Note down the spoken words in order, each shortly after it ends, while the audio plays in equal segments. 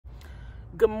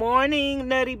Good morning,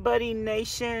 Nutty Buddy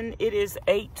Nation. It is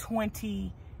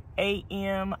 8:20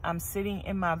 a.m. I'm sitting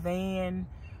in my van.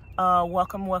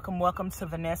 Welcome to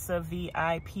Vanessa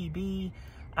VIPB.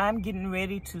 I'm getting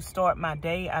ready to start my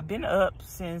day. I've been up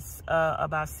since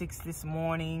about 6 this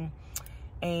morning,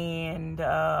 and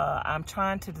I'm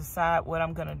trying to decide what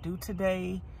I'm gonna do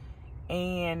today.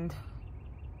 And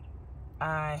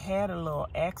I had a little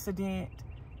accident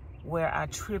where I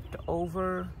tripped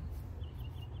over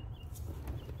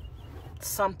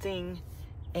something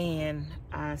and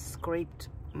I scraped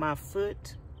my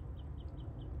foot,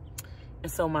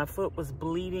 and so my foot was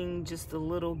bleeding just a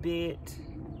little bit.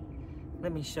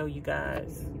 Let me show you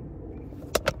guys.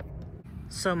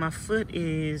 So my foot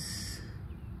is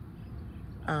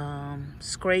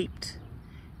scraped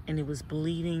and it was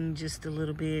bleeding just a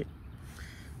little bit.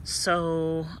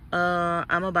 So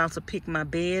I'm about to pick my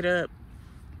bed up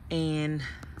and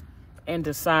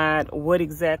decide what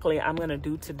exactly I'm gonna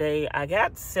do today. I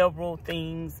got several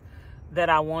things that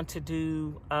I want to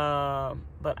do,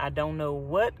 but I don't know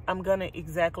what I'm gonna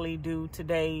exactly do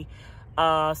today.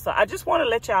 So I just want to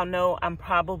let y'all know I'm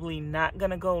probably not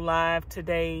gonna go live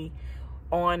today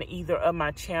on either of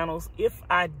my channels. If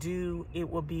I do, it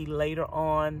will be later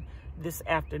on this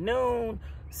afternoon.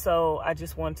 So I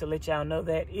just wanted to let y'all know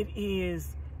that it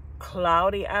is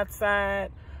cloudy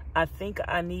outside. I think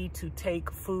I need to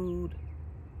take food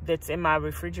that's in my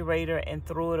refrigerator and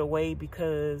throw it away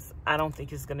because I don't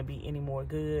think it's going to be any more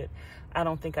good. I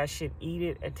don't think I should eat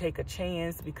it and take a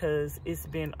chance because it's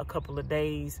been a couple of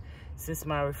days since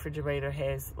my refrigerator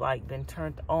has been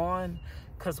turned on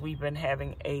because we've been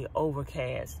having a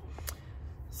overcast.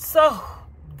 So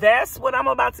that's what I'm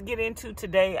about to get into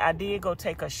today. I did go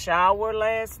take a shower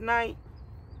last night,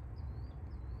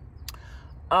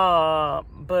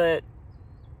 but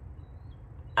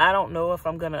I don't know if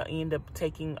I'm gonna end up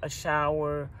taking a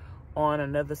shower on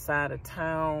another side of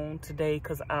town today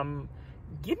because I'm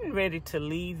getting ready to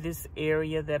leave this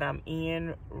area that I'm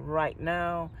in right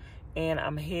now, and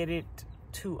I'm headed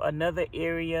to another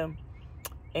area.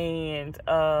 And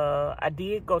I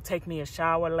did go take me a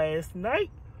shower last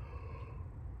night.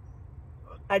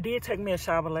 I did take me a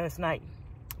shower last night,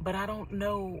 but I don't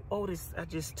know. Oh, I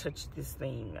just touched this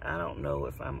thing. I don't know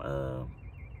if I'm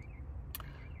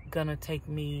gonna take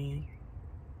me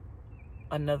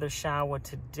another shower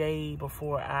today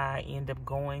before I end up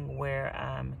going where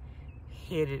I'm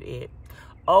headed at.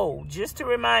 Oh, just to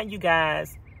remind you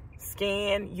guys,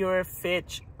 scan your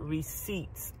Fetch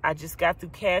receipts. I just got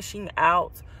through cashing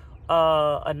out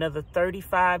another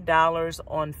 $35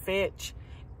 on Fetch,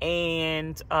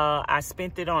 and I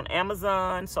spent it on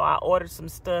Amazon. So I ordered some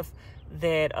stuff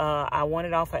that I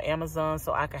wanted off of Amazon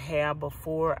so I could have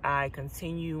before I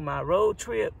continue my road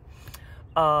trip,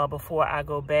 before I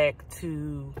go back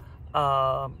to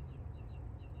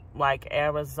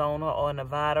Arizona or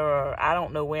Nevada, or I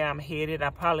don't know where I'm headed.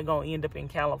 I'm probably gonna end up in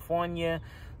California.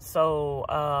 So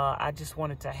I just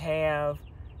wanted to have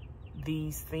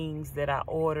these things that I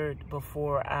ordered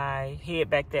before I head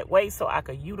back that way so I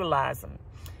could utilize them.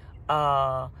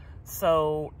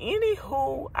 So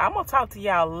anywho, I'm gonna talk to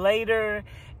y'all later,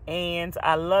 and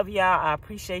I love y'all. I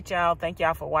appreciate y'all. Thank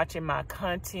y'all for watching my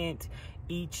content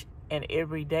each and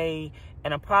every day.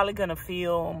 And I'm probably gonna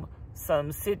film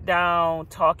some sit down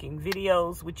talking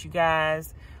videos with you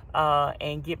guys,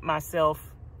 and get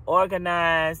myself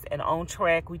organized and on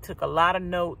track. We took a lot of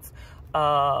notes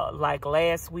like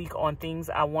last week on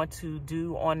things I want to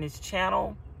do on this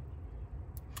channel.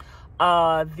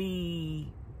 The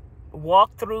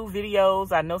walkthrough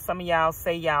videos, I know some of y'all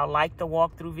say y'all like the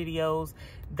walkthrough videos.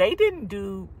 They didn't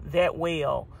do that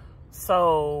well,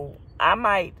 so I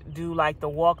might do the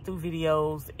walkthrough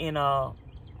videos in a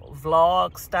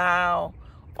vlog style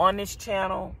on this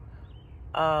channel.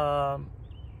 I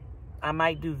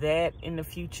might do that in the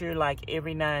future,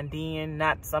 every now and then,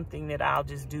 not something that I'll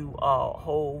just do a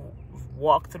whole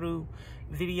walkthrough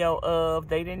video of.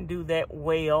 They didn't do that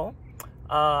well.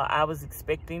 I was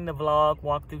expecting the vlog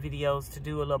walkthrough videos to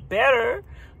do a little better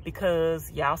because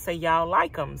y'all say y'all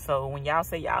like them. So when y'all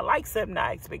say y'all like something,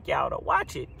 I expect y'all to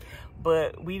watch it.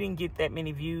 But we didn't get that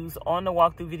many views on the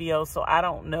walkthrough videos, so I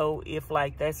don't know if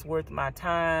that's worth my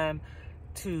time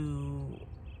to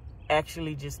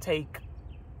actually just take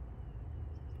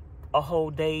a whole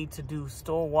day to do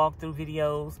store walkthrough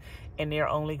videos and they're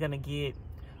only gonna get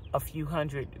a few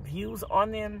hundred views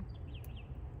on them.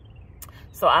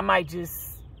 So I might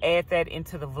just add that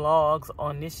into the vlogs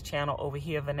on this channel over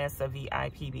here, Vanessa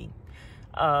VIPB.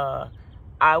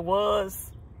 I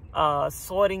was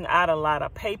sorting out a lot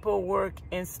of paperwork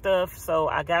and stuff, so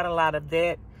I got a lot of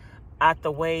that out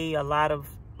the way, a lot of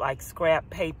scrap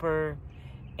paper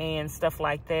and stuff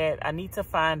like that. I need to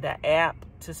find the app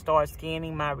to start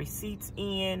scanning my receipts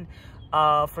in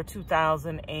for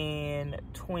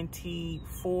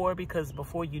 2024, because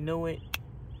before you know it,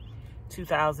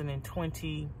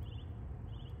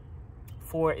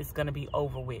 2024 is going to be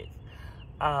over with.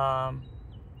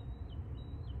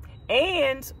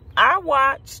 And I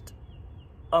watched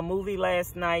a movie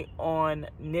last night on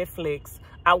Netflix.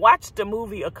 I watched the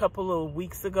movie a couple of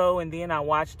weeks ago, and then I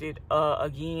watched it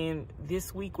again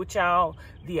this week with y'all.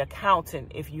 The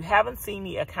Accountant. If you haven't seen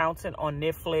The Accountant on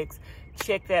Netflix,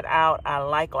 check that out. I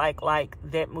like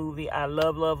that movie. I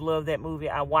love that movie.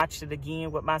 I watched it again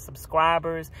with my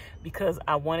subscribers because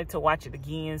I wanted to watch it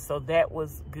again, so that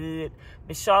was good.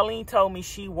 Miss Charlene told me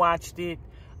she watched it,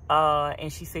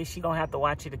 and she said she gonna have to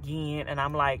watch it again, and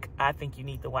I'm like, I think you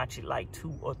need to watch it like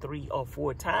 2 or 3 or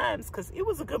 4 times because it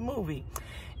was a good movie.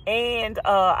 And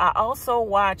I also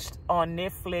watched on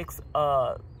Netflix,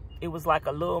 it was like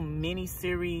a little mini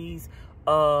series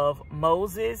of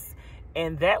Moses,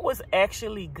 and that was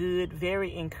actually good,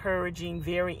 very encouraging,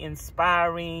 very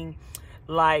inspiring,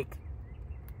 like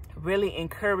really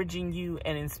encouraging you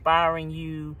and inspiring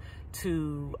you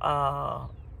to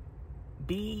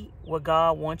be what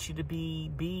God wants you to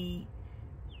be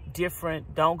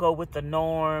different, don't go with the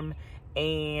norm,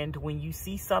 and when you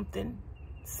see something,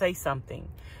 say something.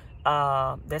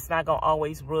 That's not gonna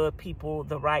always rub people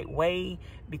the right way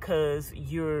because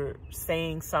you're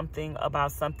saying something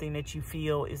about something that you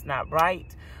feel is not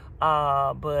right.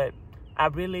 But I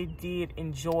really did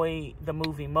enjoy the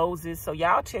movie Moses, so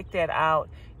y'all check that out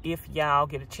if y'all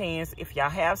get a chance. If y'all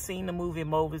have seen the movie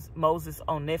Moses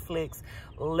on Netflix,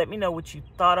 let me know what you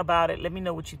thought about it. Let me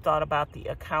know what you thought about The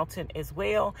Accountant as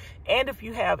well. And if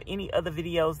you have any other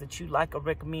videos that you'd like or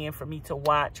recommend for me to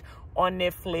watch on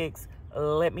Netflix,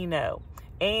 let me know.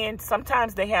 And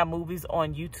sometimes they have movies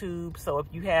on YouTube, so if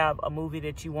you have a movie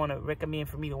that you want to recommend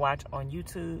for me to watch on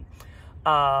YouTube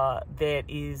that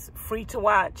is free to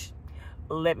watch,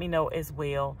 let me know as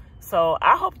well. So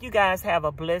I hope you guys have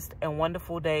a blessed and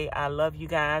wonderful day. I love you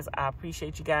guys. I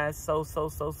appreciate you guys so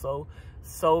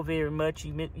very much.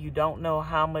 You don't know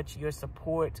how much your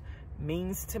support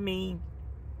means to me.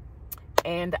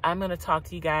 And I'm going to talk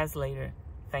to you guys later.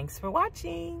 Thanks for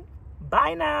watching.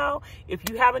 Bye now. If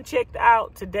you haven't checked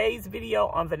out today's video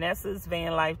on Vanessa's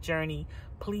van life journey,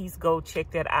 please go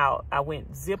check that out. I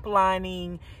went zip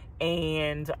lining,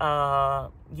 and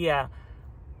yeah.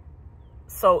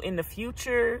 So in the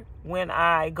future, when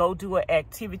I go do an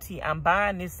activity, I'm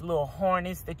buying this little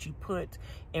harness that you put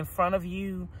in front of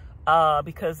you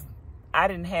because I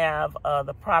didn't have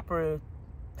the proper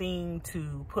thing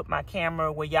to put my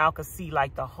camera where y'all could see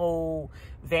like the whole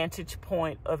vantage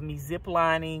point of me zip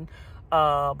lining.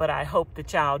 But I hope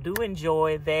that y'all do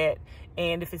enjoy that.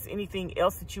 And if it's anything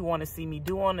else that you want to see me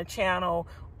do on the channel,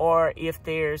 or if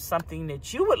there's something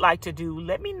that you would like to do,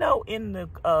 let me know in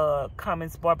the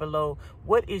comments bar below.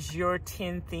 What is your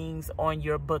 10 things on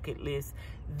your bucket list?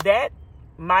 That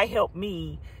might help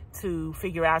me to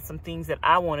figure out some things that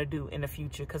I want to do in the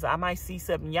future, because I might see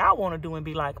something y'all want to do and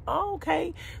be like, oh,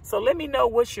 okay. So let me know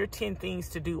what's your 10 things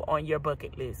to do on your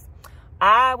bucket list.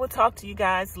 I will talk to you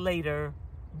guys later.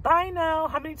 Bye now.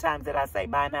 How many times did I say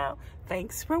bye now?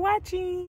 Thanks for watching.